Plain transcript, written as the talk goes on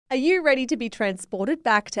Are you ready to be transported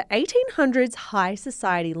back to 1800s high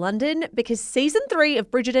society London? Because season 3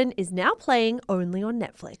 of Bridgerton is now playing only on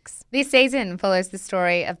Netflix. This season follows the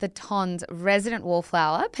story of the Ton's resident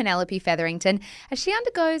wallflower, Penelope Featherington, as she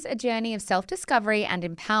undergoes a journey of self-discovery and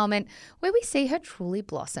empowerment where we see her truly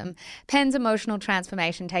blossom. Pen's emotional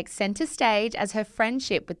transformation takes centre stage as her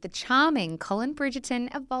friendship with the charming Colin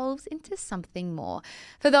Bridgerton evolves into something more.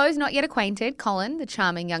 For those not yet acquainted, Colin, the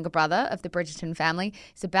charming younger brother of the Bridgerton family,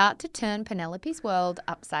 is about to turn Penelope's world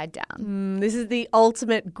upside down. This is the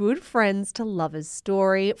ultimate good friends to lovers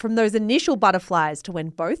story. From those initial butterflies to when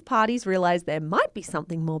both parties realise there might be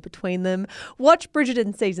something more between them. Watch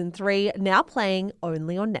Bridgerton Season 3, now playing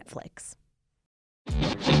only on Netflix.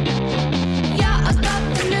 Yeah, I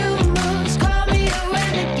got the new moves, call me a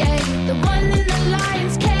renegade. The one in the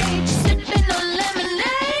lion's cage, sipping on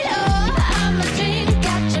lemonade. Oh, I'm a dream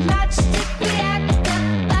catcher, matchstick reactor,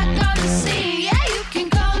 back on the scene. Yeah, you can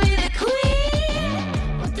call me the queen.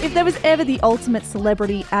 If there was ever the ultimate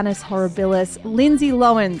celebrity annus horribilis, Lindsay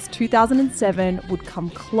Lohan's 2007 would come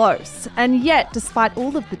close. And yet, despite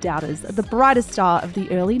all of the doubters, the brightest star of the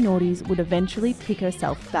early noughties would eventually pick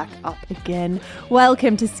herself back up again.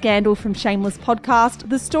 Welcome to Scandal from Shameless podcast,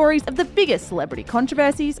 the stories of the biggest celebrity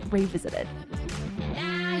controversies revisited.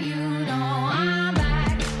 Now you know I'm back.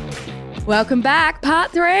 Welcome back,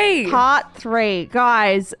 part 3. Part 3.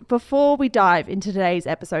 Guys, before we dive into today's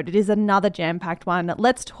episode, it is another jam-packed one.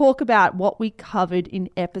 Let's talk about what we covered in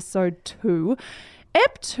episode 2.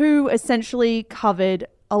 Ep 2 essentially covered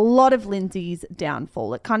a lot of Lindsay's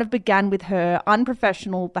downfall. It kind of began with her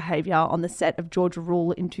unprofessional behaviour on the set of Georgia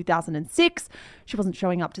Rule in 2006. She wasn't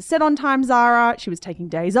showing up to set on time, Zara. She was taking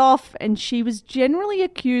days off, and she was generally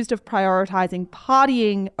accused of prioritising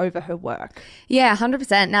partying over her work. Yeah,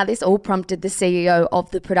 100%. Now, this all prompted the CEO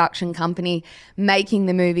of the production company making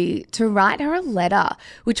the movie to write her a letter,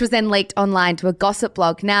 which was then leaked online to a gossip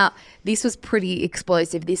blog. Now, this was pretty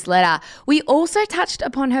explosive, this letter. We also touched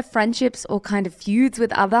upon her friendships or kind of feuds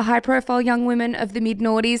with other high-profile young women of the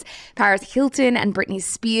mid-noughties, Paris Hilton and Britney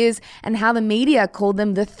Spears, and how the media called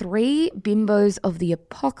them the 3 bimbos of the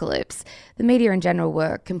apocalypse. The media in general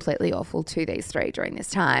were completely awful to these 3 during this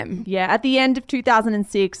time. Yeah, at the end of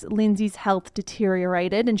 2006, Lindsay's health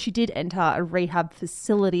deteriorated and she did enter a rehab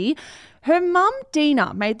facility. Her mum,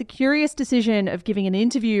 Dina, made the curious decision of giving an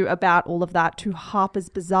interview about all of that to Harper's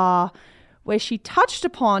Bazaar, where she touched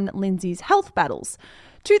upon Lindsay's health battles.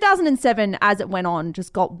 2007, as it went on,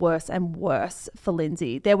 just got worse and worse for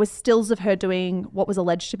Lindsay. There were stills of her doing what was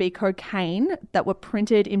alleged to be cocaine that were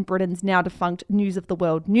printed in Britain's now defunct News of the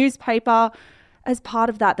World newspaper. As part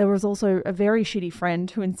of that, there was also a very shitty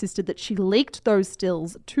friend who insisted that she leaked those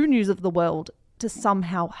stills to News of the World to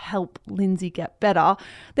somehow help Lindsay get better.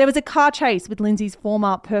 There was a car chase with Lindsay's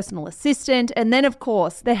former personal assistant. And then, of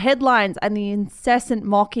course, the headlines and the incessant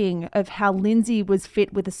mocking of how Lindsay was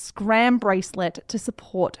fit with a scram bracelet to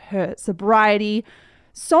support her sobriety.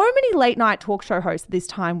 So many late night talk show hosts this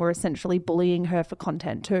time were essentially bullying her for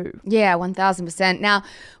content too. Yeah, 1000%. Now,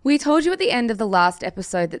 we told you at the end of the last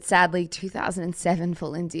episode that sadly 2007 for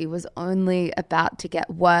Lindsay was only about to get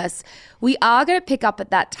worse. We are going to pick up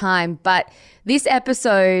at that time, but this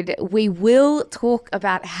episode we will talk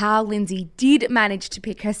about how Lindsay did manage to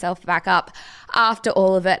pick herself back up after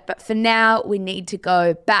all of it. But for now, we need to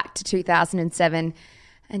go back to 2007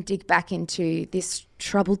 and dig back into this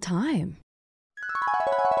troubled time.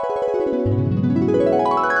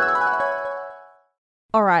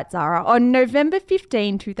 All right, Zara. On November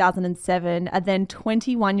 15, 2007, a then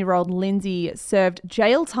 21-year-old Lindsay served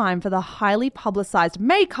jail time for the highly publicised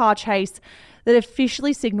May car chase that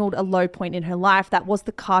officially signalled a low point in her life. That was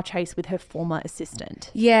the car chase with her former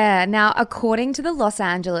assistant. Yeah. Now, according to the Los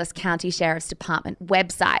Angeles County Sheriff's Department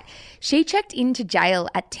website, she checked into jail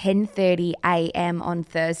at 10:30 a.m. on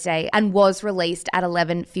Thursday and was released at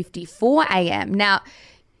 11:54 a.m. Now,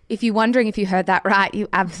 if you're wondering if you heard that right, you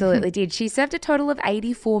absolutely did. She served a total of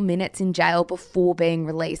 84 minutes in jail before being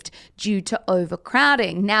released due to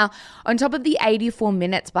overcrowding. Now, on top of the 84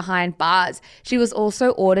 minutes behind bars, she was also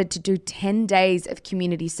ordered to do 10 days of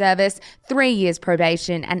community service, 3 years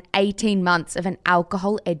probation, and 18 months of an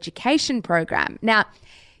alcohol education program. Now,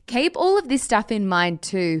 keep all of this stuff in mind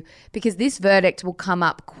too, because this verdict will come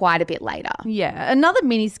up quite a bit later. Yeah, another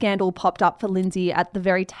mini scandal popped up for Lindsay at the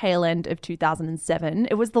very tail end of 2007.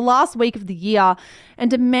 It was the last week of the year,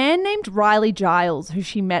 and a man named Riley Giles, who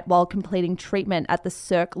she met while completing treatment at the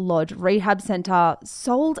Cirque Lodge Rehab Centre,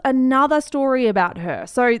 sold another story about her.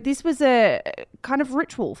 So this was a kind of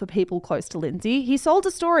ritual for people close to Lindsay. He sold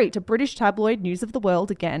a story to British tabloid News of the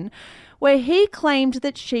World again, where he claimed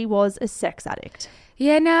that she was a sex addict.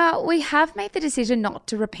 Yeah, now we have made the decision not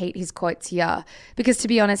to repeat his quotes here because, to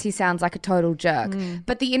be honest, he sounds like a total jerk.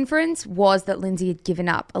 But the inference was that Lindsay had given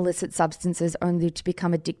up illicit substances only to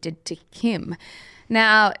become addicted to him.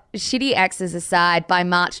 Now, shitty exes aside, by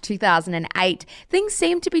March 2008, things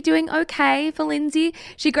seemed to be doing okay for Lindsay.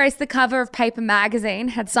 She graced the cover of Paper magazine,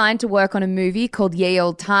 had signed to work on a movie called Ye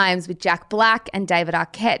Old Times with Jack Black and David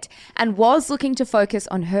Arquette, and was looking to focus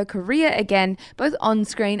on her career again, both on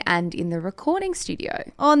screen and in the recording studio.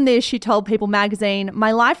 On this, she told People magazine,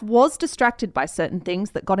 "My life was distracted by certain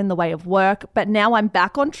things that got in the way of work, but now I'm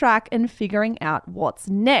back on track and figuring out what's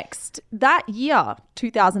next." That year,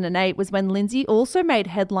 2008, was when Lindsay also made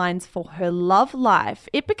headlines for her love life.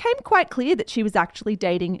 It became quite clear that she was actually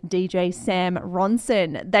dating DJ Sam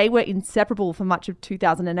Ronson. They were inseparable for much of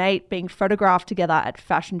 2008, being photographed together at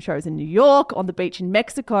fashion shows in New York, on the beach in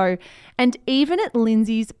Mexico, and even at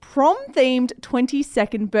Lindsay's prom-themed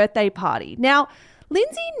 22nd birthday party. Now,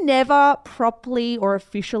 Lindsay never properly or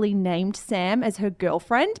officially named Sam as her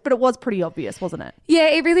girlfriend, but it was pretty obvious, wasn't it? Yeah,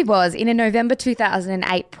 it really was. In a November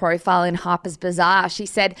 2008 profile in Harper's Bazaar, she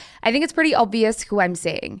said, "I think it's pretty obvious who I'm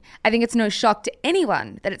seeing. I think it's no shock to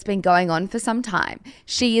anyone that it's been going on for some time.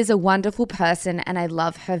 She is a wonderful person and I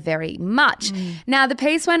love her very much." Now, the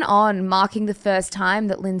piece went on, marking the first time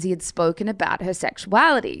that Lindsay had spoken about her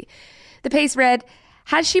sexuality. The piece read,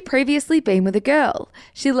 "Has she previously been with a girl?"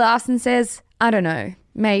 She laughs and says, "I don't know,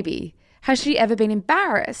 maybe. Has she ever been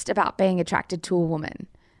embarrassed about being attracted to a woman?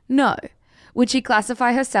 No. Would she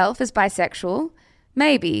classify herself as bisexual?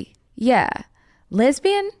 Maybe. Yeah.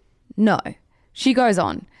 Lesbian? No." She goes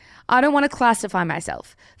on, "I don't want to classify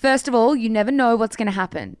myself. First of all, you never know what's going to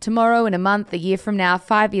happen. Tomorrow, in a month, a year from now,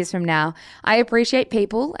 5 years from now. I appreciate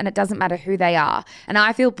people and it doesn't matter who they are. And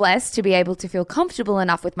I feel blessed to be able to feel comfortable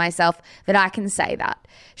enough with myself that I can say that."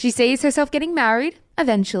 She sees herself getting married,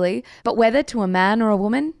 eventually, but whether to a man or a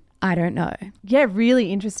woman, I don't know. Yeah,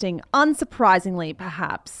 really interesting. Unsurprisingly,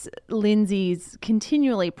 perhaps, Lindsay's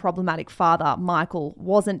continually problematic father, Michael,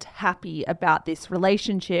 wasn't happy about this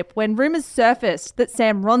relationship. When rumours surfaced that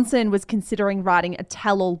Sam Ronson was considering writing a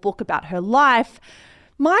tell-all book about her life,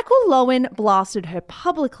 Michael Lohan blasted her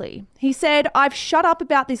publicly. He said, "I've shut up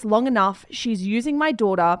about this long enough. She's using my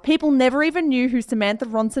daughter. People never even knew who Samantha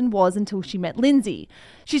Ronson was until she met Lindsay.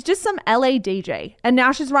 She's just some LA DJ. And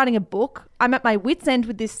now she's writing a book. I'm at my wit's end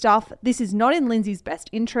with this stuff. This is not in Lindsay's best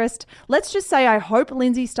interest. Let's just say I hope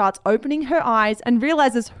Lindsay starts opening her eyes and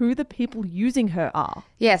realizes who the people using her are."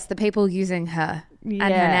 Yes, the people using her. And her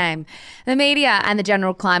name. The media and the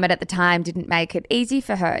general climate at the time didn't make it easy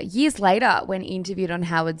for her. Years later, when interviewed on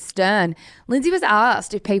Howard Stern, Lindsay was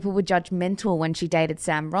asked if people were judgmental when she dated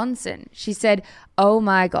Sam Ronson. She said, "Oh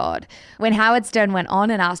my God." When Howard Stern went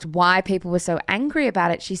on and asked why people were so angry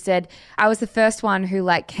about it, she said, "I was the first one who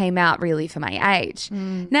came out really for my age."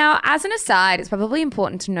 Now, as an aside, it's probably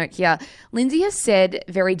important to note here, Lindsay has said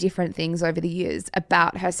very different things over the years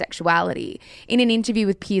about her sexuality. In an interview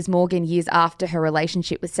with Piers Morgan years after her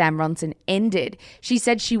relationship with Sam Ronson ended, she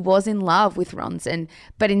said she was in love with Ronson,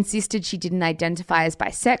 but insisted she didn't identify as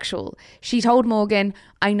bisexual. She told Morgan,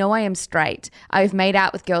 "I know I am straight. I've made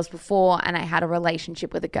out with girls before and I had a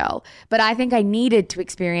relationship with a girl, but I think I needed to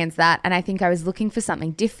experience that and I think I was looking for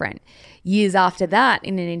something different." Years after that,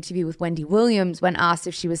 in an interview with Wendy Williams, when asked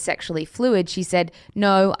if she was sexually fluid, she said,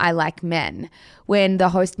 "No, I like men." When the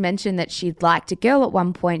host mentioned that she'd liked a girl at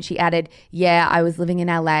one point, she added, "Yeah, I was living in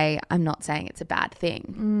LA. I'm not saying it's a bad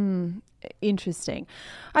thing." Interesting.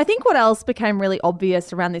 I think what else became really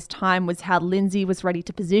obvious around this time was how Lindsay was ready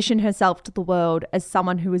to position herself to the world as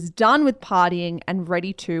someone who was done with partying and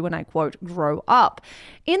ready to, and I quote, "grow up."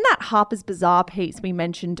 In that Harper's Bazaar piece we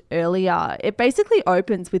mentioned earlier, it basically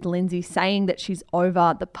opens with Lindsay saying that she's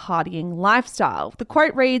over the partying lifestyle. The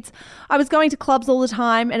quote reads, "I was going to clubs all the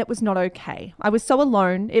time and it was not okay. I was so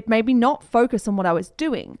alone, it made me not focus on what I was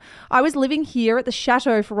doing. I was living here at the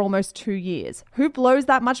chateau for almost 2 years. Who blows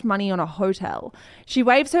that much money on a hotel?" She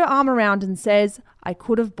waves her arm around and says, "I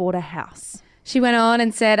could have bought a house." She went on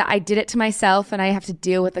and said, "I did it to myself and I have to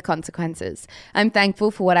deal with the consequences. I'm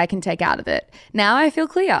thankful for what I can take out of it. Now I feel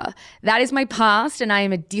clear. That is my past and I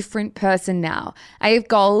am a different person now. I have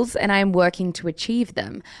goals and I am working to achieve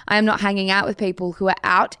them. I am not hanging out with people who are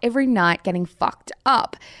out every night getting fucked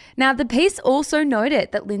up." Now, the piece also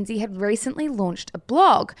noted that Lindsay had recently launched a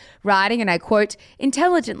blog, writing, and I quote,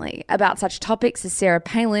 "intelligently about such topics as Sarah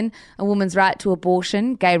Palin, a woman's right to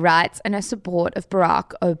abortion, gay rights, and her support of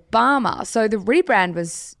Barack Obama." So the rebrand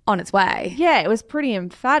was on its way. Yeah, it was pretty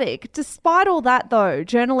emphatic. Despite all that, though,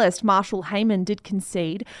 journalist Marshall Heyman did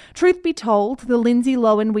concede. Truth be told, the Lindsay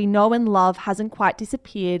Lohan we know and love hasn't quite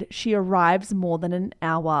disappeared. She arrives more than an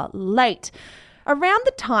hour late. Around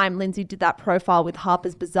the time Lindsay did that profile with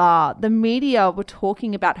Harper's Bazaar, the media were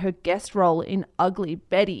talking about her guest role in Ugly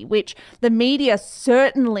Betty, which the media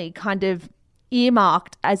certainly kind of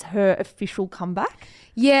earmarked as her official comeback.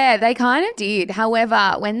 Yeah, they kind of did.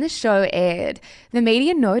 However, when the show aired, the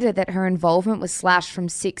media noted that her involvement was slashed from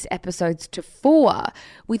 6 episodes to 4,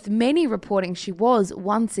 with many reporting she was,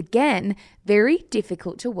 once again, very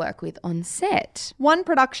difficult to work with on set. One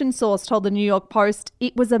production source told the New York Post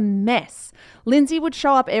it was a mess. Lindsay would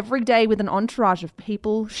show up every day with an entourage of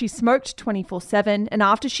people. She smoked 24/7, and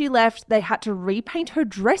after she left, they had to repaint her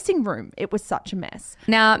dressing room. It was such a mess.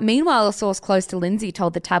 Now, meanwhile, a source close to Lindsay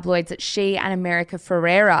told the tabloids that she and America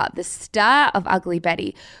Ferrera, the star of Ugly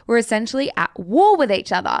Betty, were essentially at war with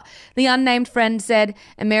each other. The unnamed friend said,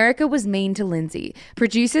 America was mean to Lindsay.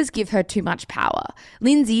 Producers give her too much power.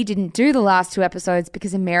 Lindsay didn't do the last 2 episodes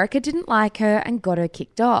because America didn't like her and got her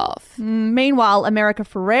kicked off. Meanwhile, America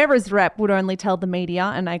Ferrera's rep would only tell the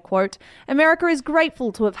media, and I quote, America is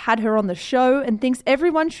grateful to have had her on the show and thinks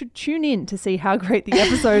everyone should tune in to see how great the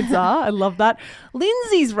episodes are. I love that.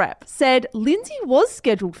 Lindsay's rep said Lindsay was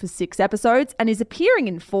scheduled for 6 episodes and is appearing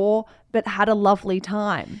in 4, but had a lovely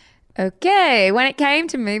time. Okay, when it came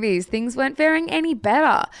to movies, things weren't faring any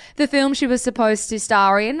better. The film she was supposed to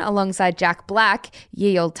star in, alongside Jack Black,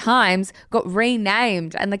 Ye Olde Times, got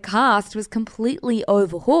renamed and the cast was completely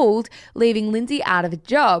overhauled, leaving Lindsay out of a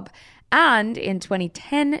job. And in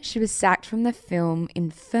 2010, she was sacked from the film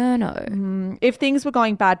Inferno. If things were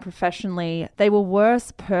going bad professionally, they were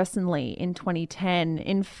worse personally in 2010.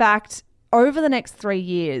 In fact, over the next 3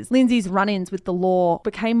 years, Lindsay's run-ins with the law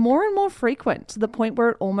became more and more frequent to the point where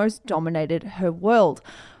it almost dominated her world.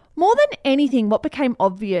 More than anything, what became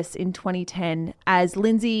obvious in 2010 as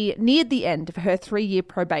Lindsay neared the end of her 3-year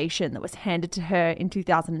probation that was handed to her in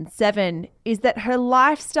 2007 is that her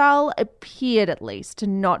lifestyle appeared, at least, to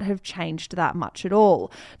not have changed that much at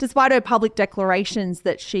all. Despite her public declarations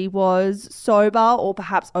that she was sober or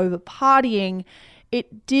perhaps over partying,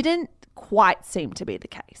 it didn't quite seem to be the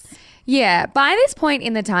case. Yeah, by this point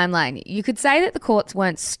in the timeline, you could say that the courts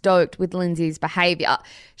weren't stoked with Lindsay's behaviour.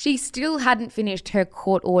 She still hadn't finished her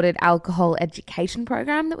court-ordered alcohol education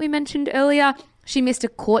program that we mentioned earlier. She missed a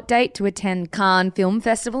court date to attend Cannes Film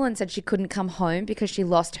Festival and said she couldn't come home because she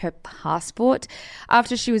lost her passport.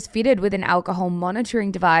 After she was fitted with an alcohol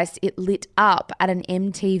monitoring device, it lit up at an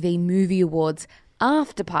MTV Movie Awards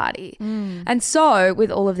after party. And so,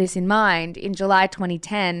 with all of this in mind, in July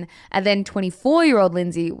 2010, a then 24-year-old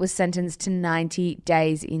Lindsay was sentenced to 90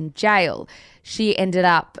 days in jail. She ended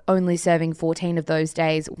up only serving 14 of those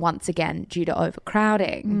days, once again, due to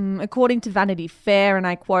overcrowding. According to Vanity Fair, and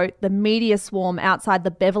I quote, the media swarm outside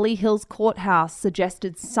the Beverly Hills courthouse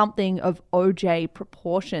suggested something of OJ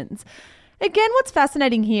proportions. Again, what's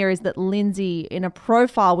fascinating here is that Lindsay, in a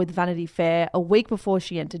profile with Vanity Fair a week before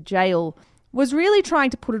she entered jail, was really trying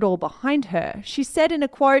to put it all behind her. She said in a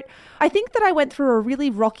quote, I think that I went through a really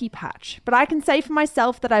rocky patch, but I can say for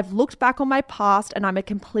myself that I've looked back on my past and I'm a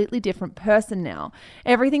completely different person now.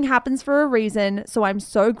 Everything happens for a reason, so I'm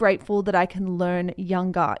so grateful that I can learn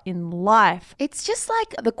younger in life. It's just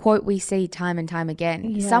like the quote we see time and time again.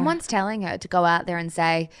 Yeah. Someone's telling her to go out there and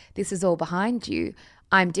say, this is all behind you.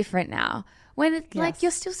 I'm different now. When it's like,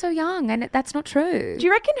 you're still so young and that's not true. Do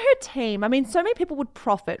you reckon her team, I mean, so many people would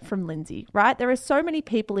profit from Lindsay, right? There are so many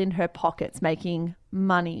people in her pockets making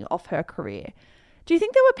money off her career. Do you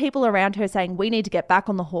think there were people around her saying, we need to get back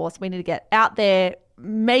on the horse, we need to get out there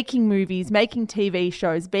making movies, making TV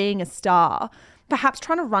shows, being a star, perhaps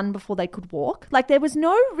trying to run before they could walk? Like there was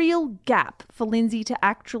no real gap for Lindsay to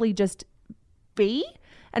actually just be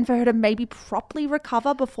and for her to maybe properly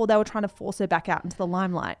recover before they were trying to force her back out into the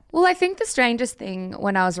limelight. Well, I think the strangest thing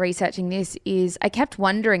when I was researching this is I kept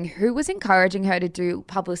wondering who was encouraging her to do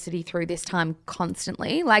publicity through this time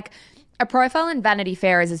constantly. Like a profile in Vanity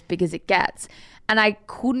Fair is as big as it gets. And I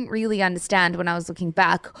couldn't really understand when I was looking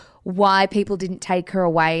back why people didn't take her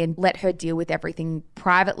away and let her deal with everything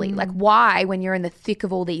privately. Like why, when you're in the thick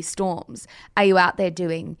of all these storms, are you out there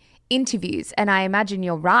doing interviews? And I imagine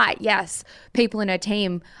you're right. Yes, people in her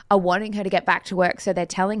team are wanting her to get back to work, so they're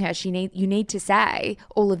telling her you need to say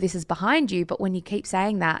all of this is behind you. But when you keep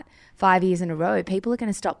saying that 5 years in a row, people are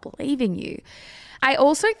going to stop believing you. I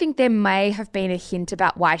also think there may have been a hint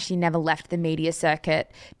about why she never left the media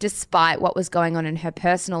circuit despite what was going on in her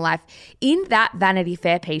personal life. In that Vanity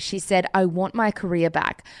Fair piece, she said, I want my career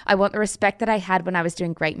back. I want the respect that I had when I was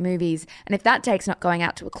doing great movies. And if that takes not going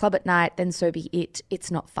out to a club at night, then so be it.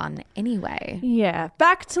 It's not fun anyway. Yeah.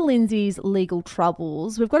 Back to Lindsay's legal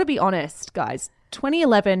troubles. We've got to be honest, guys.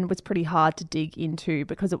 2011 was pretty hard to dig into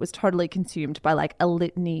because it was totally consumed by like a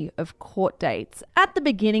litany of court dates. At the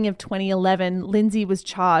beginning of 2011, Lindsay was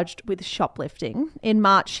charged with shoplifting. In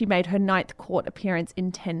March, she made her 9th court appearance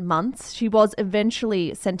in 10 months. She was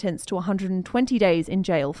eventually sentenced to 120 days in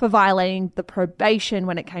jail for violating the probation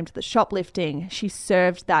when it came to the shoplifting. She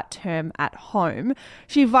served that term at home.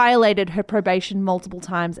 She violated her probation multiple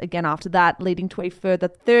times again after that, leading to a further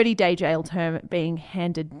 30-day jail term being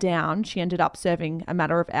handed down. She ended up serving a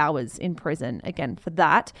matter of hours in prison again for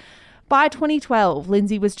that. By 2012,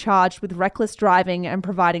 Lindsay was charged with reckless driving and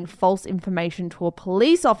providing false information to a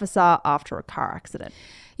police officer after a car accident.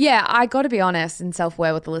 Yeah, I got to be honest and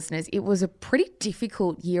self-aware with the listeners. It was a pretty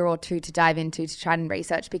difficult year or two to dive into to try and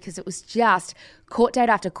research because it was just court date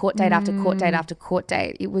after court date after court date after court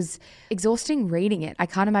date. It was exhausting reading it. I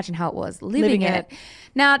can't imagine how it was living it.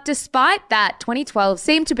 Now, despite that, 2012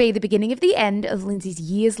 seemed to be the beginning of the end of Lindsay's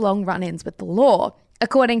years-long run-ins with the law.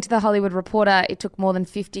 According to The Hollywood Reporter, it took more than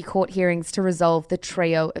 50 court hearings to resolve the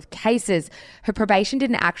trio of cases. Her probation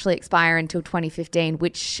didn't actually expire until 2015,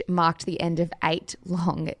 which marked the end of 8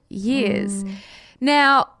 long years.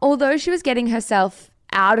 Now, although she was getting herself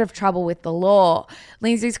out of trouble with the law,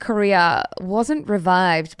 Lindsay's career wasn't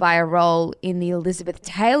revived by a role in the Elizabeth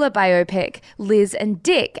Taylor biopic Liz and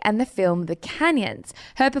Dick and the film The Canyons.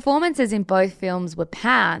 Her performances in both films were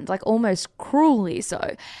panned, like almost cruelly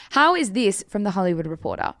so. How is this from The Hollywood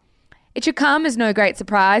Reporter? It should come as no great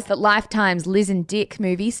surprise that Lifetime's Liz and Dick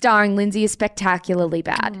movie starring Lindsay is spectacularly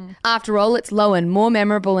bad. After all, it's Lohan more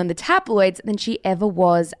memorable in the tabloids than she ever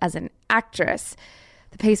was as an actress.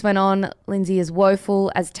 The piece went on, Lindsay is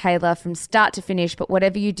woeful as Taylor from start to finish, but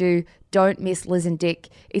whatever you do, don't miss Liz and Dick.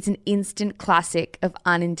 It's an instant classic of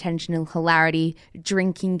unintentional hilarity.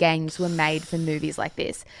 Drinking games were made for movies like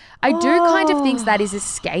this. I do kind of think that is as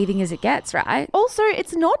scathing as it gets, right? Also,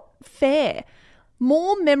 it's not fair.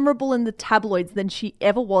 More memorable in the tabloids than she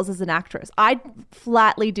ever was as an actress. I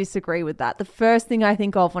flatly disagree with that. The first thing I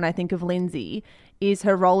think of when I think of Lindsay is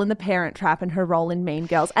her role in The Parent Trap and her role in Mean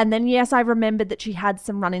Girls. And then, yes, I remembered that she had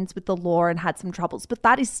some run-ins with the law and had some troubles, but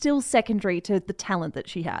that is still secondary to the talent that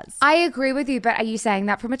she has. I agree with you, but are you saying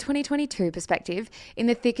that from a 2022 perspective? In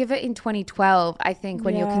the thick of it in 2012, I think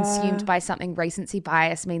when you're consumed by something, recency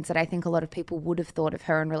bias means that I think a lot of people would have thought of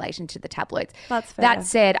her in relation to the tabloids. That's fair. That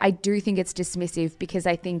said, I do think it's dismissive because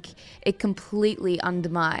I think it completely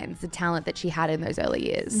undermines the talent that she had in those early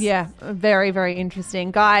years. Yeah, very, very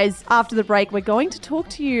interesting. Guys, after the break, we're going to talk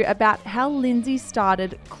to you about how Lindsay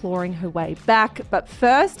started clawing her way back. But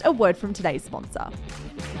first, a word from today's sponsor.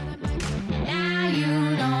 Now you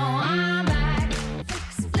know I'm back.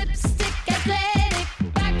 Fix lipstick athletic.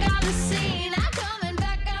 Back on the scene. I'm coming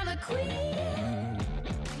back on the queen.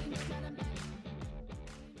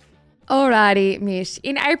 Alrighty, Mish.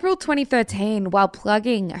 In April 2013, while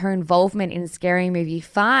plugging her involvement in Scary Movie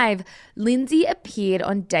 5, Lindsay appeared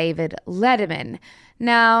on David Letterman.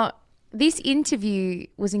 Now, this interview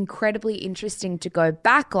was incredibly interesting to go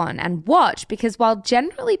back on and watch because while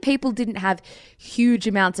generally people didn't have huge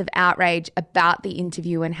amounts of outrage about the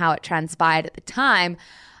interview and how it transpired at the time,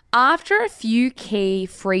 after a few key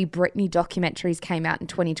Free Britney documentaries came out in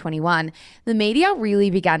 2021, the media really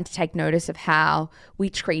began to take notice of how we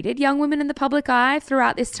treated young women in the public eye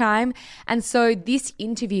throughout this time. And so this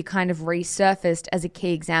interview kind of resurfaced as a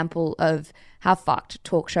key example of how fucked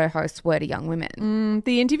talk show hosts were to young women.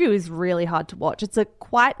 The interview is really hard to watch. It's a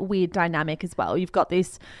quite weird dynamic as well. You've got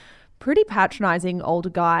this pretty patronizing older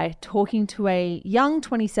guy talking to a young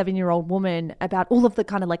 27-year-old woman about all of the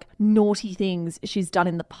kind of like naughty things she's done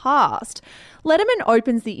in the past. Letterman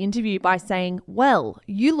opens the interview by saying, "Well,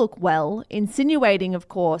 you look well," insinuating, of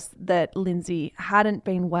course, that Lindsay hadn't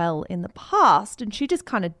been well in the past, and she just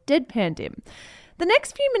kind of deadpanned him. The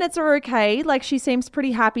next few minutes are okay. Like, she seems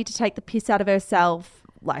pretty happy to take the piss out of herself,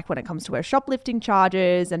 like when it comes to her shoplifting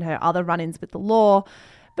charges and her other run-ins with the law.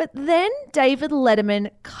 But then David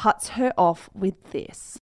Letterman cuts her off with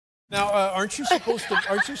this. Now, aren't you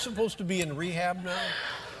supposed to be in rehab now?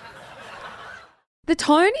 The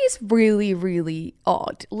tone is really, really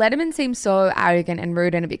odd. Letterman seems so arrogant and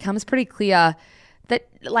rude, and it becomes pretty clear that,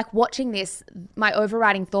 like, watching this, my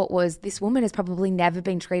overriding thought was this woman has probably never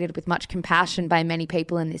been treated with much compassion by many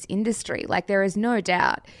people in this industry. Like, there is no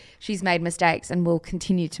doubt she's made mistakes and will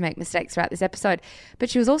continue to make mistakes throughout this episode. But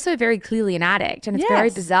she was also very clearly an addict, and it's very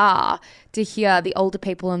bizarre to hear the older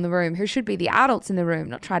people in the room, who should be the adults in the room,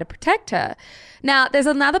 not try to protect her. Now, there's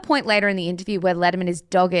another point later in the interview where Letterman is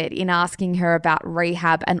dogged in asking her about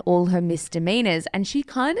rehab and all her misdemeanors, and she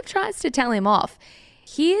kind of tries to tell him off.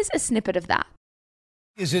 Here's a snippet of that.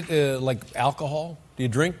 Is it like alcohol? Do you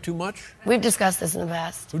drink too much? We've discussed this in the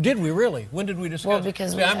past. Did we really? When did we discuss? Well,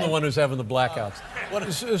 because See, I'm the one who's having the blackouts.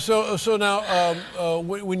 So now,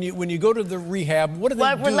 when you go to the rehab, what do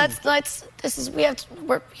they do?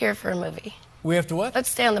 We're here for a movie. We have to what? Let's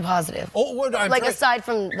stay on the positive. Oh, what? Aside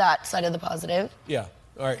from that side of the positive. Yeah.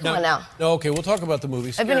 All right. Come on now. Okay, we'll talk about the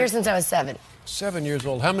movie. I've been here since I was 7. 7 years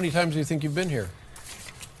old. How many times do you think you've been here?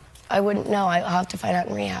 I wouldn't know. I'll have to find out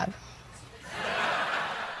in rehab.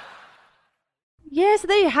 Yeah, so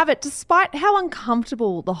there you have it. Despite how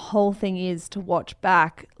uncomfortable the whole thing is to watch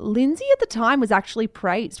back, Lindsay at the time was actually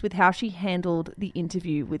praised with how she handled the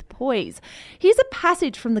interview with poise. Here's a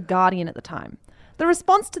passage from The Guardian at the time. The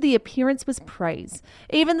response to the appearance was praise.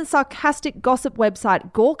 Even the sarcastic gossip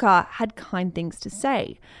website Gawker had kind things to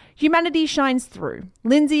say. Humanity shines through.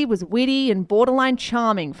 Lindsay was witty and borderline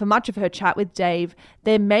charming for much of her chat with Dave.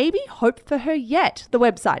 There may be hope for her yet, the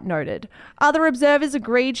website noted. Other observers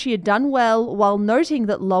agreed she had done well, while noting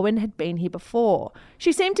that Lohan had been here before.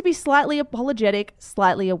 She seemed to be slightly apologetic,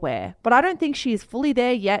 slightly aware. But I don't think she is fully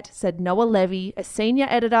there yet, said Noah Levy, a senior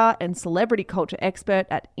editor and celebrity culture expert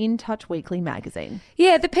at In Touch Weekly magazine.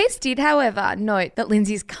 Yeah, the piece did, however, note that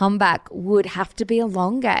Lindsay's comeback would have to be a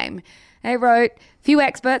long game. They wrote, few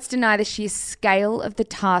experts deny the sheer scale of the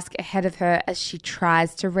task ahead of her as she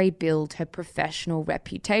tries to rebuild her professional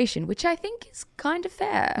reputation, which I think is kind of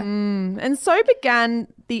fair. And so began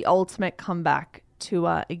the ultimate comeback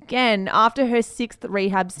tour again. After her 6th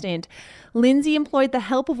rehab stint, Lindsay employed the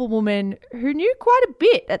help of a woman who knew quite a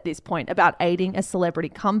bit at this point about aiding a celebrity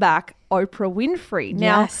comeback, Oprah Winfrey.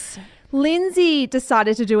 Now, Yes. Lindsay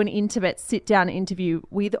decided to do an intimate sit-down interview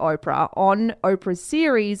with Oprah on Oprah's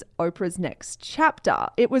series, Oprah's Next Chapter.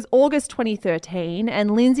 It was August 2013,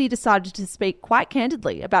 and Lindsay decided to speak quite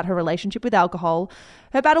candidly about her relationship with alcohol,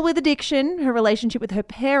 her battle with addiction, her relationship with her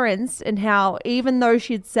parents, and how even though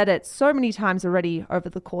she had said it so many times already over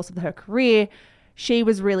the course of her career, she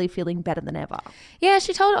was really feeling better than ever. Yeah,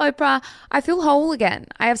 she told Oprah, I feel whole again.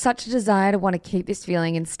 I have such a desire to want to keep this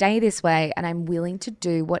feeling and stay this way, and I'm willing to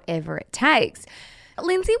do whatever it takes.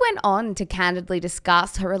 Lindsay went on to candidly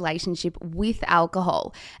discuss her relationship with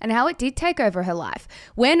alcohol and how it did take over her life.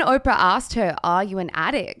 When Oprah asked her, are you an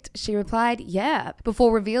addict? She replied, yeah,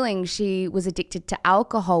 before revealing she was addicted to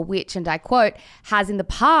alcohol, which, and I quote, has in the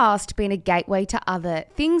past been a gateway to other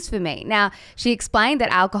things for me. Now, she explained that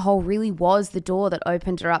alcohol really was the door that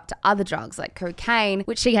opened her up to other drugs like cocaine,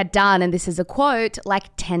 which she had done, and this is a quote, like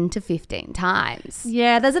 10 to 15 times.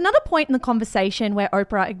 Yeah, there's another point in the conversation where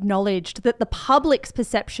Oprah acknowledged that the public's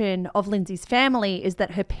perception of Lindsay's family is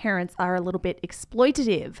that her parents are a little bit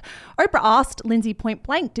exploitative. Oprah asked Lindsay point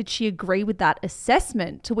blank, did she agree with that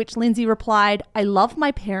assessment? To which Lindsay replied, I love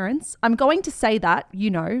my parents. I'm going to say that,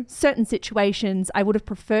 certain situations I would have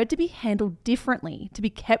preferred to be handled differently, to be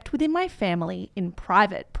kept within my family in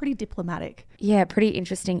private. Pretty diplomatic. Yeah, pretty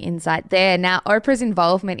interesting insight there. Now, Oprah's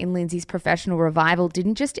involvement in Lindsay's professional revival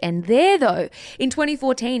didn't just end there, though. In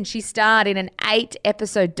 2014, she starred in an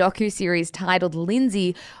 8-episode docuseries titled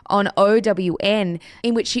Lindsay on OWN,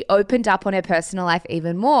 in which she opened up on her personal life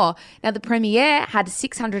even more. Now, the premiere had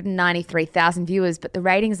 693,000 viewers, but the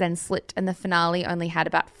ratings then slipped and the finale only had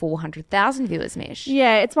about 400,000 viewers, Mish.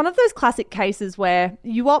 Yeah, it's one of those classic cases where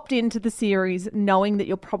you opt into the series knowing that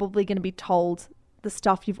you're probably going to be told the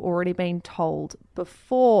stuff you've already been told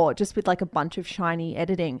before, just with like a bunch of shiny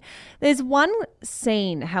editing. There's one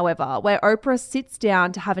scene, however, where Oprah sits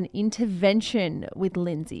down to have an intervention with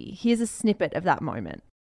Lindsay. Here's a snippet of that moment.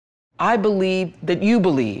 I believe that you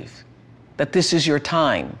believe that this is your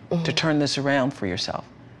time to turn this around for yourself.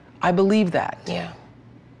 I believe that. Yeah,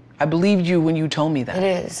 I believed you when you told me that.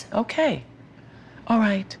 it is. Okay. All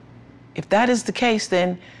right. If that is the case,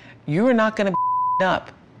 then you're not going to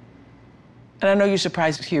up. And I know you're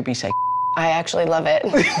surprised to hear me say, I actually love it.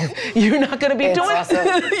 you're not going to be It's doing awesome.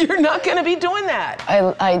 You're not going to be doing that.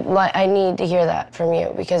 I need to hear that from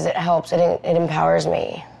you because it helps. It empowers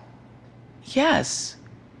me. Yes.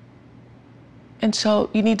 And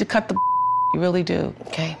so you need to cut the you really do.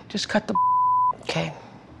 Okay. Just cut the Okay.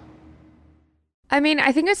 I mean,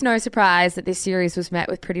 I think it's no surprise that this series was met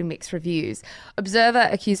with pretty mixed reviews. Observer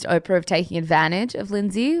accused Oprah of taking advantage of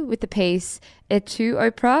Lindsay with the piece, Et tu,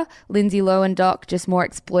 Oprah? Lindsay Lohan doc, just more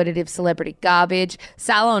exploitative celebrity garbage.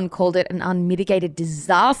 Salon called it an unmitigated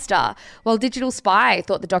disaster, while Digital Spy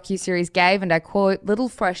thought the docuseries gave, and I quote, little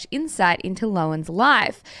fresh insight into Lohan's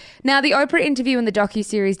life. Now, the Oprah interview and the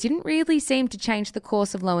docuseries didn't really seem to change the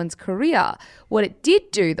course of Lohan's career. What it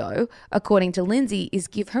did do, though, according to Lindsay, is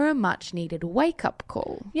give her a much-needed wake-up wake-up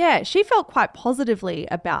call. Yeah, she felt quite positively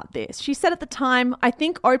about this. She said at the time, I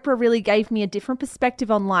think Oprah really gave me a different perspective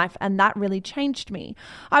on life and that really changed me.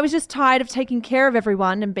 I was just tired of taking care of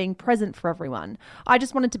everyone and being present for everyone. I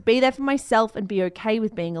just wanted to be there for myself and be okay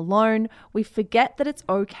with being alone. We forget that it's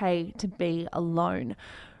okay to be alone.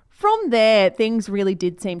 From there, things really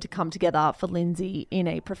did seem to come together for Lindsay in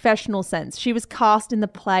a professional sense. She was cast in the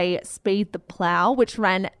play Speed the Plough, which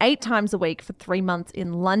ran 8 times a week for 3 months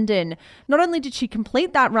in London. Not only did she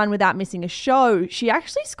complete that run without missing a show, she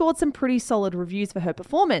actually scored some pretty solid reviews for her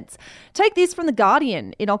performance. Take this from The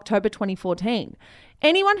Guardian in October 2014.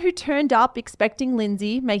 Anyone who turned up expecting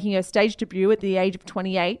Lindsay, making her stage debut at the age of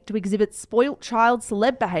 28, to exhibit spoilt child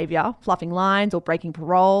celeb behaviour, fluffing lines or breaking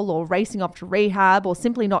parole or racing off to rehab or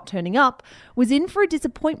simply not turning up, was in for a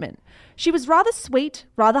disappointment. She was rather sweet,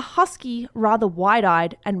 rather husky, rather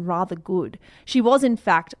wide-eyed and rather good. She was, in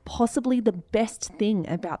fact, possibly the best thing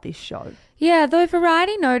about this show. Yeah, though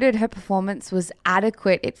Variety noted her performance was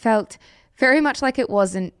adequate, it felt very much like it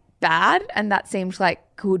wasn't bad, and that seemed like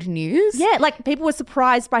good news. Yeah, like people were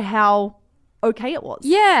surprised by how okay it was.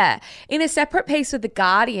 Yeah. In a separate piece with The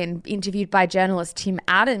Guardian, interviewed by journalist Tim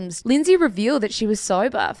Adams, Lindsay revealed that she was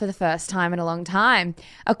sober for the first time in a long time.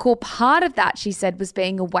 A core part of that, she said, was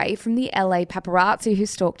being away from the LA paparazzi who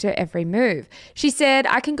stalked her every move. She said,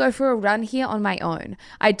 I can go for a run here on my own.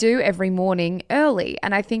 I do every morning early,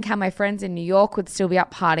 and I think how my friends in New York would still be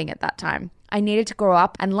up partying at that time. I needed to grow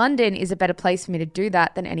up, and London is a better place for me to do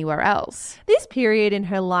that than anywhere else. This period in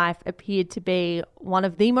her life appeared to be one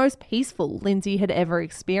of the most peaceful Lindsay had ever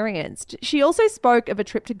experienced. She also spoke of a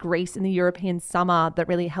trip to Greece in the European summer that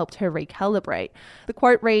really helped her recalibrate. The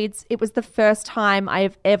quote reads, "It was the first time I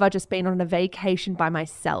have ever just been on a vacation by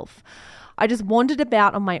myself. I just wandered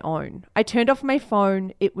about on my own. I turned off my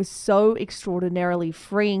phone. It was so extraordinarily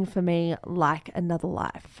freeing for me, like another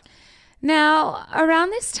life." Now,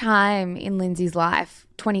 around this time in Lindsay's life,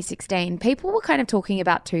 2016, people were kind of talking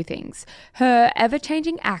about two things. Her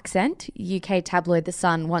ever-changing accent, UK tabloid The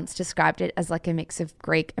Sun once described it as like a mix of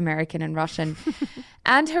Greek, American and Russian,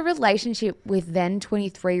 and her relationship with then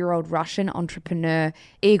 23-year-old Russian entrepreneur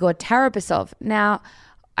Igor Tarabasov. Now,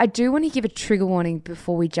 I do want to give a trigger warning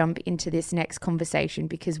before we jump into this next conversation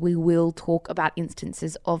because we will talk about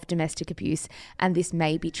instances of domestic abuse and this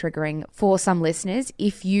may be triggering for some listeners.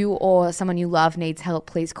 If you or someone you love needs help,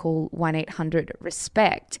 please call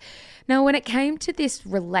 1-800-RESPECT. Now, when it came to this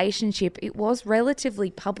relationship, it was relatively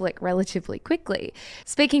public relatively quickly.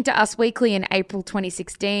 Speaking to Us Weekly in April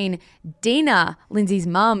 2016, Dina, Lindsay's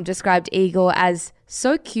mum, described Igor as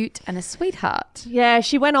so cute and a sweetheart. Yeah,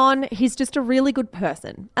 she went on, he's just a really good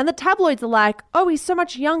person. And the tabloids are like, oh, he's so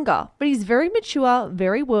much younger, but he's very mature,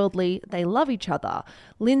 very worldly. They love each other.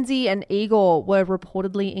 Lindsay and Igor were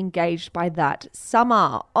reportedly engaged by that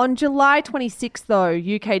summer. On July 26th, though,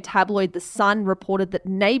 UK tabloid The Sun reported that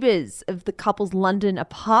neighbours of the couple's London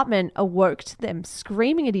apartment awoke to them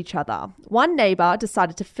screaming at each other. One neighbour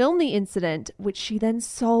decided to film the incident, which she then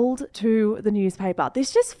sold to the newspaper.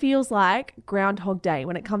 This just feels like Groundhog Day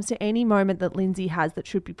when it comes to any moment that Lindsay has that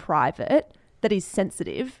should be private, that is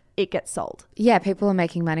sensitive. It gets sold. Yeah, people are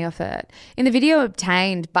making money off it. In the video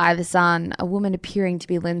obtained by The Sun, a woman appearing to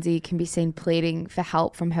be Lindsay can be seen pleading for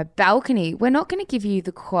help from her balcony. We're not going to give you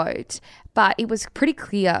the quote, but it was pretty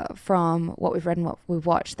clear from what we've read and what we've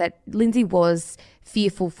watched that Lindsay was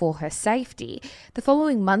fearful for her safety. The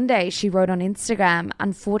following Monday, she wrote on Instagram,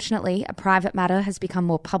 "Unfortunately, a private matter has become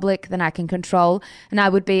more public than I can control, and I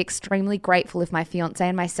would be extremely grateful if my fiancé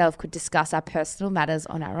and myself could discuss our personal matters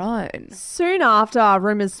on our own." Soon after,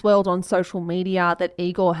 rumours swirled on social media that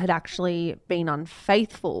Igor had actually been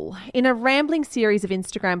unfaithful. In a rambling series of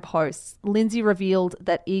Instagram posts, Lindsay revealed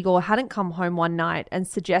that Igor hadn't come home one night and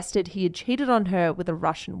suggested he had cheated on her with a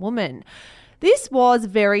Russian woman. This was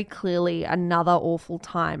very clearly another awful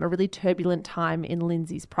time, a really turbulent time in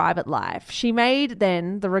Lindsay's private life. She made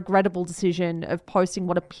then the regrettable decision of posting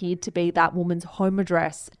what appeared to be that woman's home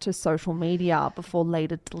address to social media before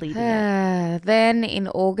later deleting it. Then in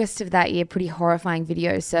August of that year, pretty horrifying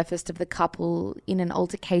videos surfaced of the couple in an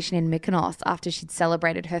altercation in Mykonos after she'd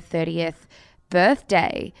celebrated her 30th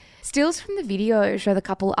birthday. Stills from the video show the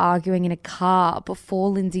couple arguing in a car before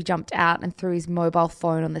Lindsay jumped out and threw his mobile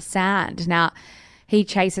phone on the sand. Now, He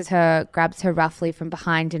chases her, grabs her roughly from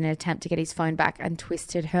behind in an attempt to get his phone back and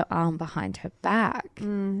twisted her arm behind her back.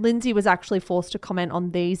 Lindsay was actually forced to comment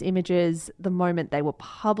on these images the moment they were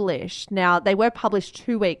published. Now, they were published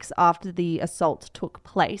 2 weeks after the assault took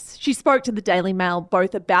place. She spoke to the Daily Mail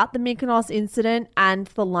both about the Mykonos incident and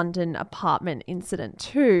the London apartment incident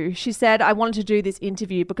too. She said, "I wanted to do this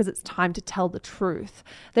interview because it's time to tell the truth.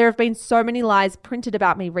 There have been so many lies printed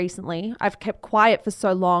about me recently. I've kept quiet for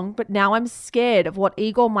so long, but now I'm scared of what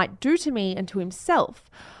Igor might do to me and to himself."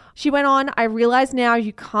 She went on, "I realize now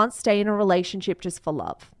you can't stay in a relationship just for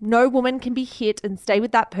love. No woman can be hit and stay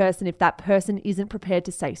with that person if that person isn't prepared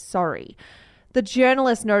to say sorry." The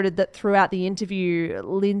journalist noted that throughout the interview,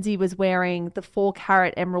 Lindsay was wearing the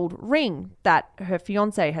 4-carat emerald ring that her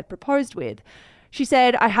fiancé had proposed with. She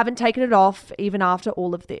said, "I haven't taken it off even after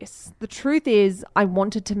all of this. The truth is, I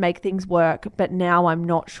wanted to make things work, but now I'm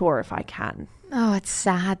not sure if I can." Oh, it's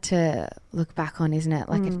sad to look back on, isn't it?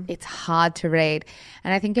 Like, it's hard to read.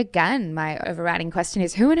 And I think, again, my overriding question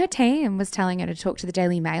is who in her team was telling her to talk to the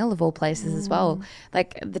Daily Mail of all places as well?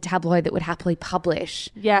 Like the tabloid that would happily publish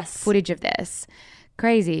footage of this.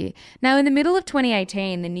 Crazy. Now, in the middle of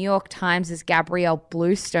 2018, the New York Times' Gabrielle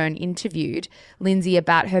Bluestone interviewed Lindsay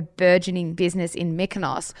about her burgeoning business in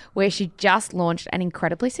Mykonos, where she just launched an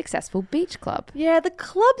incredibly successful beach club. Yeah, the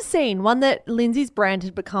club scene, one that Lindsay's brand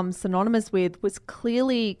had become synonymous with, was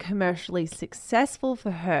clearly commercially successful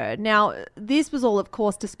for her. Now, this was all, of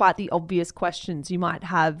course, despite the obvious questions you might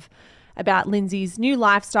have about Lindsay's new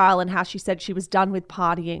lifestyle and how she said she was done with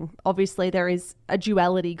partying. Obviously, there is a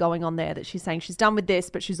duality going on there that she's saying she's done with this,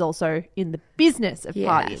 but she's also in the business of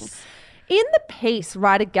partying. In the piece,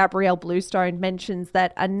 writer Gabrielle Bluestone mentions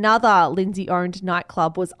that another Lindsay-owned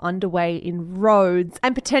nightclub was underway in Rhodes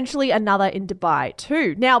and potentially another in Dubai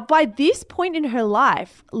too. Now, by this point in her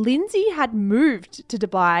life, Lindsay had moved to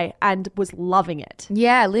Dubai and was loving it.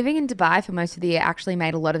 Yeah, living in Dubai for most of the year actually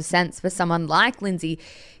made a lot of sense for someone like Lindsay,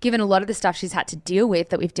 given a lot of the stuff she's had to deal with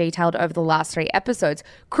that we've detailed over the last 3 episodes.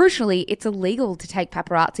 Crucially, it's illegal to take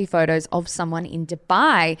paparazzi photos of someone in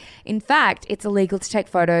Dubai. In fact, it's illegal to take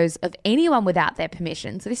photos of anyone without their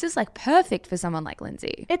permission. So this is like perfect for someone like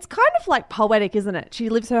Lindsay. It's kind of like poetic, isn't it? She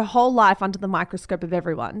lives her whole life under the microscope of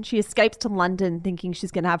everyone. She escapes to London thinking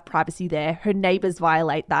she's going to have privacy there. Her neighbours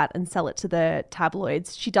violate that and sell it to the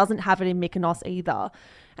tabloids. She doesn't have it in Mykonos either.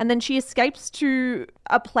 And then she escapes to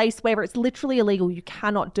a place where it's literally illegal. You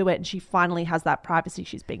cannot do it. And she finally has that privacy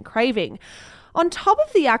she's been craving. On top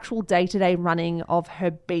of the actual day-to-day running of her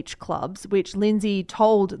beach clubs, which Lindsay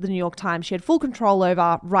told the New York Times she had full control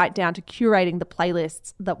over, right down to curating the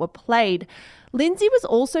playlists that were played, Lindsay was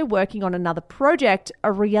also working on another project,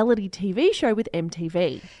 a reality TV show with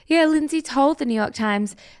MTV. Yeah, Lindsay told the New York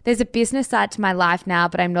Times, "There's a business side to my life now,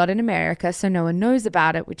 but I'm not in America, so no one knows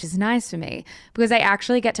about it, which is nice for me because I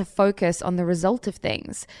actually get to focus on the result of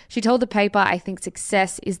things." She told the paper, "I think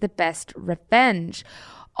success is the best revenge."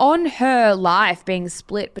 On her life being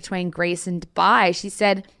split between Greece and Dubai, she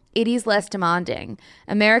said, "It is less demanding.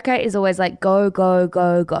 America is always like, go, go,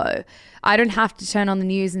 go, go. I don't have to turn on the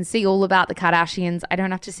news and see all about the Kardashians. I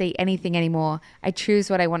don't have to see anything anymore. I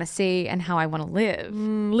choose what I want to see and how I want to live."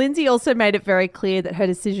 Lindsay also made it very clear that her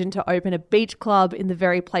decision to open a beach club in the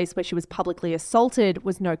very place where she was publicly assaulted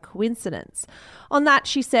was no coincidence. On that,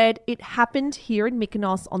 she said, "It happened here in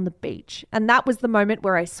Mykonos on the beach. And that was the moment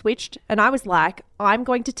where I switched and I was like, I'm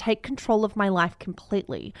going to take control of my life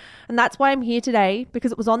completely. And that's why I'm here today,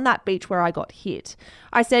 because it was on that beach where I got hit.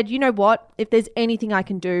 I said, you know what? If there's anything I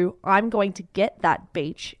can do, I'm going to get that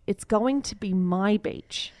beach. It's going to be my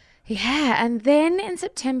beach." Yeah, and then in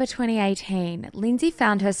September 2018, Lindsay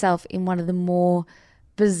found herself in one of the more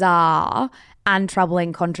bizarre and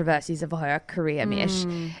troubling controversies of her career, Mish.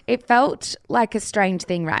 It felt like a strange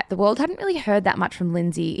thing, right? The world hadn't really heard that much from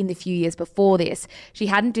Lindsay in the few years before this. She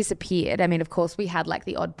hadn't disappeared. I mean, of course, we had like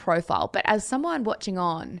the odd profile, but as someone watching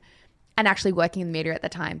on and actually working in the media at the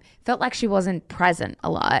time, felt like she wasn't present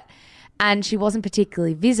a lot. And she wasn't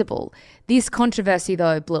particularly visible. This controversy,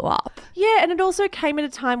 though, blew up. Yeah, and it also came at a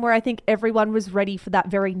time where I think everyone was ready for that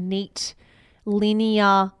very neat,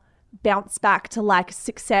 linear bounce back to like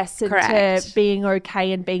success and to being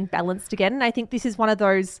okay and being balanced again. And I think this is one of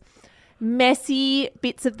those messy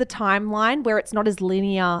bits of the timeline where it's not as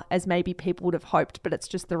linear as maybe people would have hoped, but it's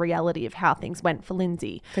just the reality of how things went for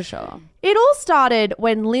Lindsay. For sure. It all started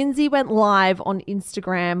when Lindsay went live on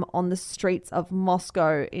Instagram on the streets of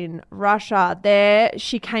Moscow in Russia. There,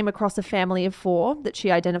 she came across a family of 4 that she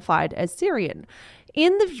identified as Syrian.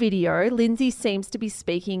 In the video, Lindsay seems to be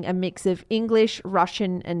speaking a mix of English,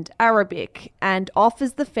 Russian, and Arabic and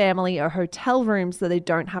offers the family a hotel room so they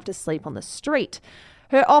don't have to sleep on the street.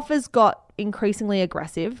 Her offers got increasingly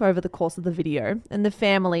aggressive over the course of the video, and the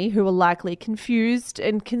family, who were likely confused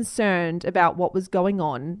and concerned about what was going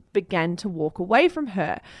on, began to walk away from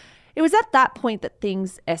her. It was at that point that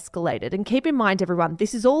things escalated. And keep in mind, everyone,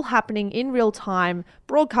 this is all happening in real time,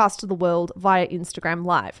 broadcast to the world via Instagram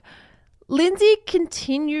Live. Lindsay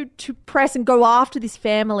continued to press and go after this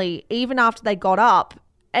family even after they got up,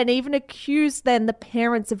 and even accused then the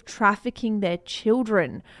parents of trafficking their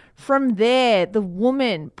children. From there, the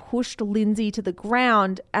woman pushed Lindsay to the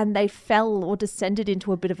ground and they fell or descended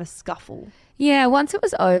into a bit of a scuffle. Yeah, once it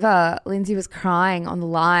was over, Lindsay was crying on the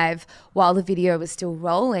live while the video was still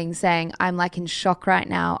rolling, saying, "I'm like in shock right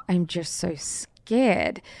now. I'm just so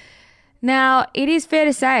scared." Now, it is fair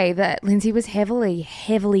to say that Lindsay was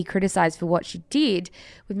heavily criticised for what she did,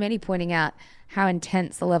 with many pointing out how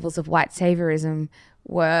intense the levels of white saviorism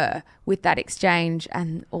were with that exchange,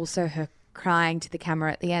 and also her crying to the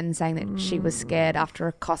camera at the end saying that she was scared after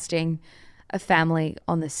accosting a family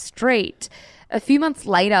on the street. A few months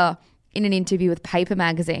later, in an interview with Paper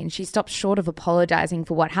magazine, she stopped short of apologising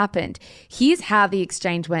for what happened. Here's how the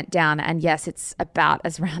exchange went down, and yes, it's about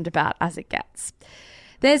as roundabout as it gets.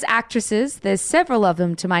 There's actresses, there's several of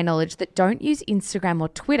them to my knowledge, that don't use Instagram or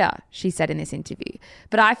Twitter, she said in this interview.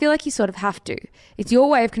 But I feel like you sort of have to. It's your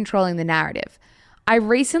way of controlling the narrative. I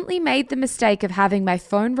recently made the mistake of having my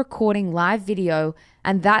phone recording live video,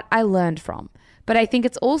 and that I learned from. But I think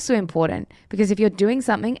it's also important because if you're doing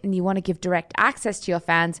something and you want to give direct access to your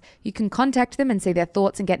fans, you can contact them and see their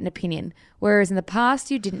thoughts and get an opinion. Whereas in the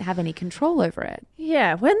past, you didn't have any control over it.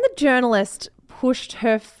 Yeah, when the journalist pushed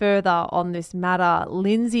her further on this matter,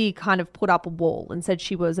 Lindsay kind of put up a wall and said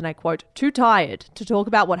she was, and I quote, "too tired to talk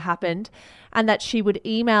about what happened," and that she would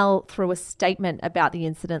email through a statement about the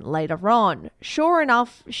incident later on. Sure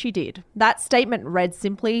enough, she did. That statement read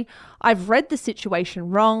simply, "I've read the situation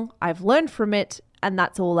wrong, I've learned from it, and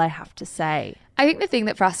that's all I have to say." I think the thing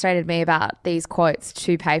that frustrated me about these quotes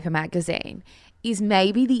to Paper magazine is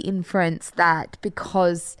maybe the inference that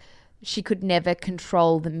because she could never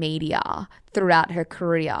control the media throughout her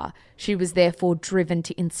career, she was therefore driven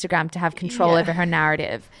to Instagram to have control over her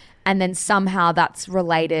narrative. And then somehow that's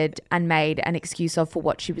related and made an excuse of for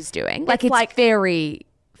what she was doing. It's like very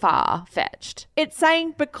far-fetched. It's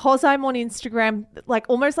saying because I'm on Instagram, like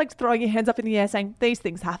almost like throwing your hands up in the air saying these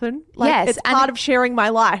things happen. Like, yes. It's part of sharing my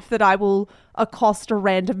life that I will accost a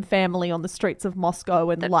random family on the streets of Moscow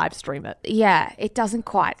and live stream it. Yeah, it doesn't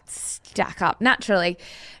quite stack up naturally.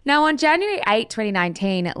 Now, on January 8,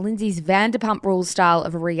 2019, Lindsay's Vanderpump Rules style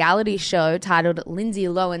of a reality show titled Lindsay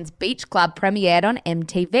Lohan's Beach Club premiered on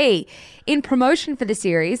MTV. In promotion for the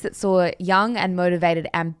series that saw young and motivated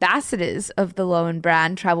ambassadors of the Lohan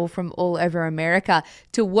brand travel from all over America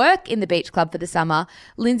to work in the beach club for the summer,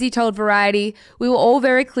 Lindsay told Variety, "We were all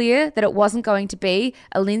very clear that it wasn't going to be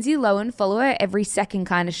a Lindsay Lohan follower every second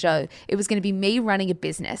kind of show. It was going to be me running a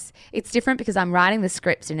business. It's different because I'm writing the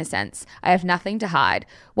scripts in a sense. I have nothing to hide.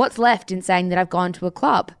 What's left in saying that I've gone to a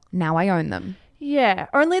club? Now I own them." Yeah,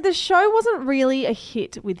 only the show wasn't really a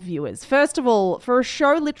hit with viewers. First of all, for a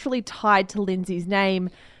show literally tied to Lindsay's name,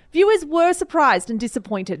 viewers were surprised and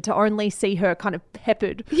disappointed to only see her kind of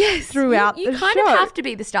peppered throughout the show. You kind of have to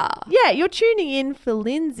be the star. Yeah, you're tuning in for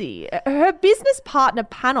Lindsay. Her business partner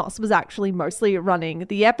Panos was actually mostly running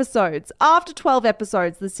the episodes. After 12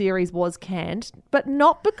 episodes, the series was canned, but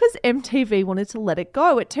not because MTV wanted to let it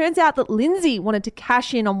go. It turns out that Lindsay wanted to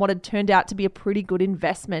cash in on what had turned out to be a pretty good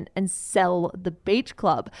investment and sell the beach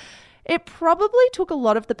club. It probably took a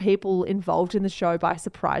lot of the people involved in the show by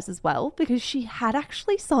surprise as well, because she had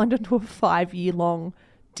actually signed onto a 5-year-long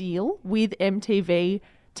deal with MTV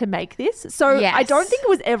to make this. So Yes. I don't think it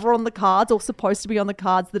was ever on the cards or supposed to be on the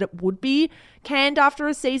cards that it would be canned after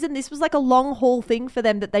a season. This was like a long haul thing for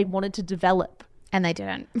them that they wanted to develop. And they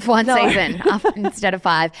didn't. One season instead of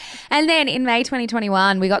 5. And then in May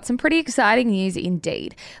 2021, we got some pretty exciting news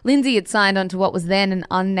indeed. Lindsay had signed on to what was then an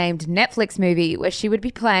unnamed Netflix movie where she would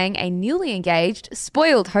be playing a newly engaged,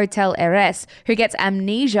 spoiled hotel heiress who gets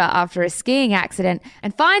amnesia after a skiing accident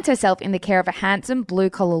and finds herself in the care of a handsome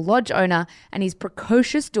blue-collar lodge owner and his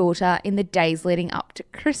precocious daughter in the days leading up to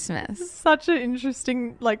Christmas. Such an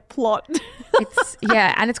interesting plot.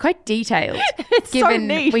 And it's quite detailed. It's given so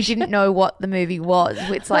niche. we didn't know what the movie was.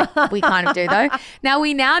 It's like we kind of do though. Now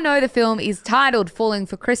we now know the film is titled Falling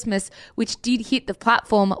for Christmas, which did hit the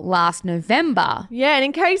platform last November. Yeah, and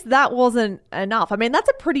in case that wasn't enough, I mean, that's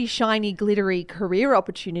a pretty shiny, glittery career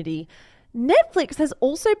opportunity. Netflix has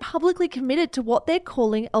also publicly committed to what they're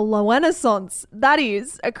calling a Loanaissance. That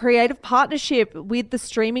is, a creative partnership with the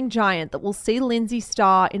streaming giant that will see Lindsay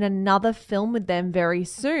star in another film with them very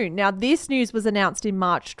soon. Now, this news was announced in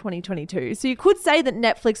March 2022, so you could say that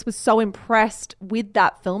Netflix was so impressed with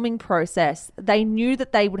that filming process, they knew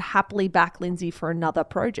that they would happily back Lindsay for another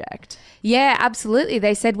project. Yeah, absolutely.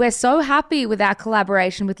 They said, we're so happy with our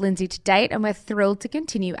collaboration with Lindsay to date and we're thrilled to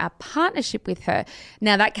continue our partnership with her.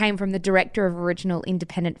 Now, that came from the director of original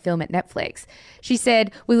independent film at Netflix. She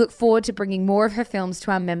said, we look forward to bringing more of her films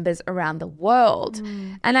to our members around the world.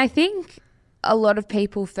 And I think a lot of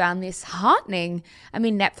people found this heartening. I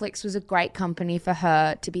mean, Netflix was a great company for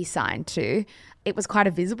her to be signed to. It was quite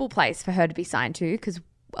a visible place for her to be signed to because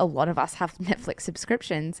a lot of us have Netflix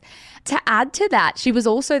subscriptions. To add to that, she was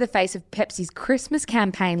also the face of Pepsi's Christmas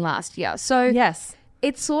campaign last year. So Yes.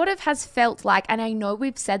 it sort of has felt like, and I know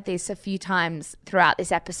we've said this a few times throughout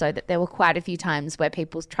this episode, that there were quite a few times where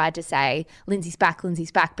people tried to say, Lindsay's back,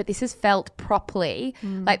 but this has felt properly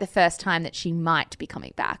like the first time that she might be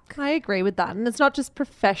coming back. I agree with that. And it's not just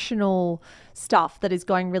professional stuff that is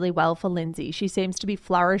going really well for Lindsay. She seems to be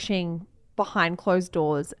flourishing behind closed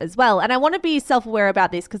doors as well. And I want to be self-aware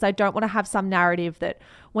about this because I don't want to have some narrative that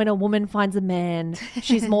when a woman finds a man,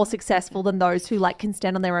 she's more successful than those who can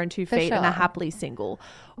stand on their own 2 feet and are happily single.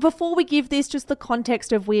 Before we give this just the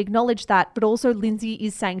context of we acknowledge that, but also Lindsay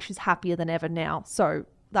is saying she's happier than ever now. So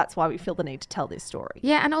that's why we feel the need to tell this story.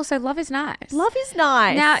 Yeah, and also love is nice. Love is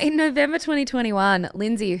nice. Now, in November 2021,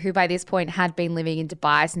 Lindsay, who by this point had been living in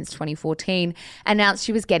Dubai since 2014, announced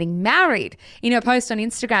she was getting married. In her post on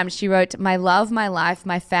Instagram, she wrote, "My love, my life,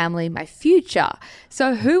 my family, my future."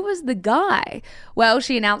 So who was the guy? Well,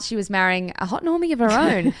 she announced she was marrying a hot normie of her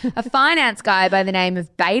own, a finance guy by the name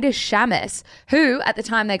of Beta Shamus, who, at the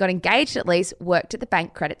time they got engaged at least, worked at the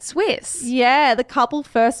bank Credit Suisse. Yeah, the couple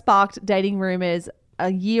first sparked dating rumors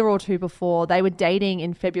a year or two before. They were dating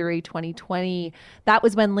in February 2020. That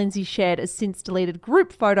was when Lindsay shared a since deleted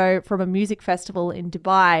group photo from a music festival in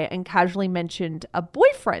Dubai and casually mentioned a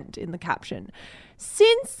boyfriend in the caption.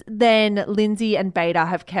 Since then, Lindsay and Beta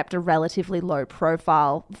have kept a relatively low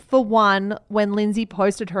profile. For one, when Lindsay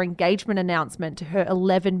posted her engagement announcement to her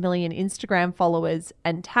 11 million Instagram followers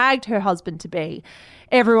and tagged her husband-to-be,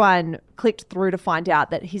 everyone clicked through to find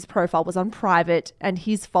out that his profile was on private and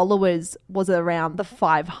his followers was around the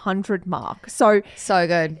 500 mark. So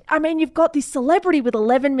good. I mean, you've got this celebrity with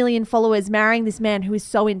 11 million followers marrying this man who is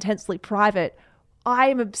so intensely private. I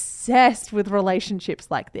am obsessed with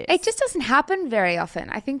relationships like this. It just doesn't happen very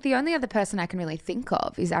often. I think the only other person I can really think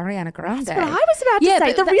of is Ariana Grande. That's what I was about to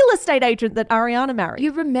say. The real estate agent that Ariana married.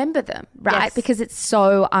 You remember them, right? Yes. Because it's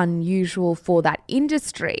so unusual for that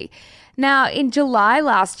industry. Now, in July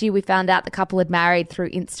last year, we found out the couple had married through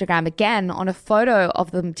Instagram again. On a photo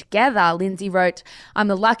of them together, Lindsay wrote, "I'm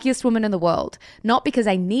the luckiest woman in the world, not because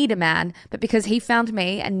I need a man, but because he found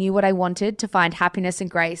me and knew what I wanted to find happiness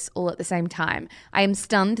and grace all at the same time. I am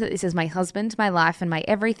stunned that this is my husband, my life, and my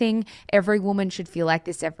everything. Every woman should feel like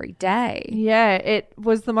this every day." Yeah, it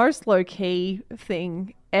was the most low-key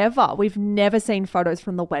thing ever. We've never seen photos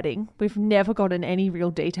from the wedding. We've never gotten any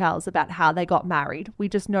real details about how they got married. We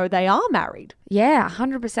just know they are married. Yeah,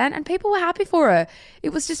 100%. And people were happy for her.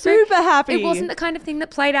 It was just super happy. It wasn't the kind of thing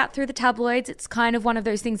that played out through the tabloids. It's kind of one of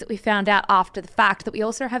those things that we found out after the fact that we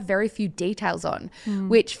also have very few details on,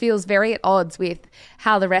 which feels very at odds with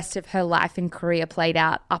how the rest of her life and career played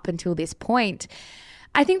out up until this point.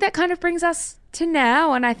 I think that kind of brings us to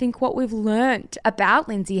now, and I think what we've learnt about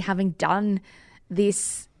Lindsay having done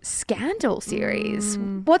this scandal series.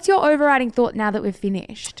 What's your overriding thought now that we've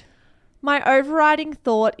finished? My overriding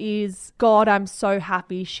thought is, God, I'm so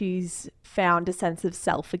happy she's found a sense of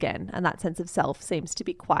self again. And that sense of self seems to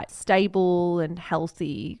be quite stable and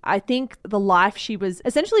healthy. I think the life she was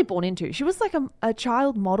essentially born into, she was like a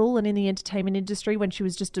child model and in the entertainment industry when she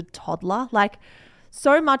was just a toddler. Like,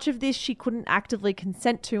 so much of this she couldn't actively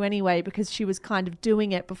consent to anyway because she was kind of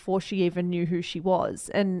doing it before she even knew who she was.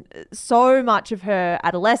 And so much of her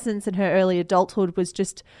adolescence and her early adulthood was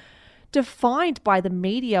just defined by the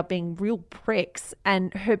media being real pricks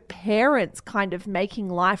and her parents kind of making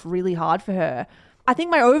life really hard for her. I think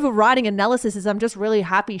my overriding analysis is I'm just really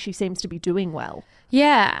happy she seems to be doing well.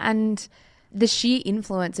 Yeah, and the sheer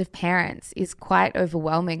influence of parents is quite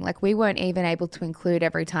overwhelming. Like, we weren't even able to include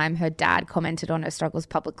every time her dad commented on her struggles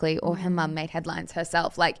publicly or her mum made headlines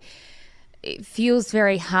herself. Like, it feels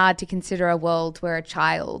very hard to consider a world where a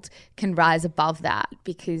child can rise above that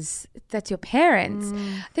because that's your parents.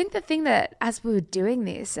 I think the thing that as we were doing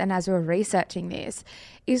this and as we were researching this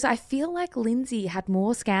is I feel like Lindsay had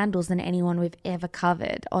more scandals than anyone we've ever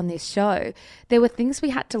covered on this show. There were things we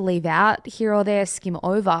had to leave out here or there, skim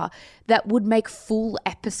over, that would make full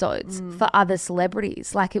episodes for other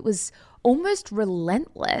celebrities. Like it was almost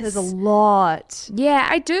relentless. There's a lot. Yeah,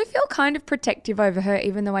 I do feel kind of protective over her,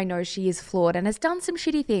 even though I know she is flawed and has done some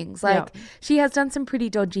shitty things. Like she has done some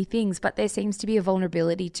pretty dodgy things, but there seems to be a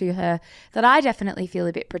vulnerability to her that I definitely feel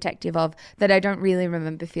a bit protective of that I don't really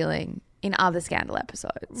remember feeling in other scandal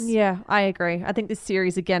episodes. Yeah, I agree. I think this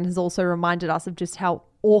series again has also reminded us of just how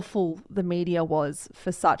awful the media was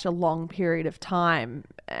for such a long period of time.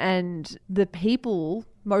 And the people,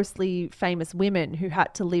 mostly famous women, who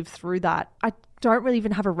had to live through that, I don't really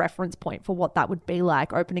even have a reference point for what that would be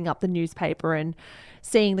like, opening up the newspaper and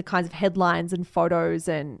seeing the kinds of headlines and photos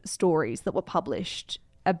and stories that were published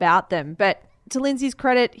about them. But to Lindsay's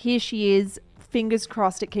credit, here she is. Fingers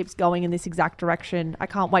crossed it keeps going in this exact direction. I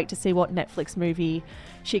can't wait to see what Netflix movie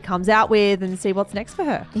she comes out with and see what's next for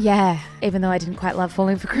her. Yeah, even though I didn't quite love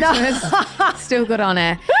Falling for Christmas. Still good on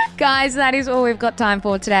her. Guys, that is all we've got time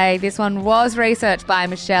for today. This one was researched by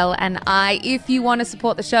Michelle and I. If you want to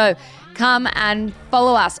support the show, come and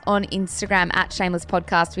follow us on Instagram at Shameless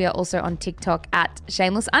Podcast. We are also on TikTok at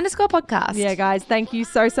Shameless_podcast. Yeah, guys, thank you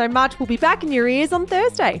so much. We'll be back in your ears on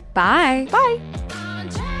Thursday. Bye. Bye.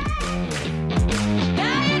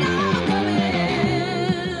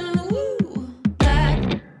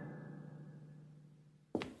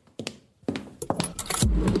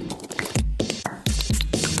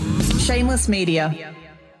 Shameless Media.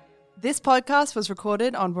 This podcast was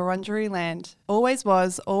recorded on Wurundjeri land. Always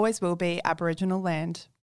was, always will be Aboriginal land.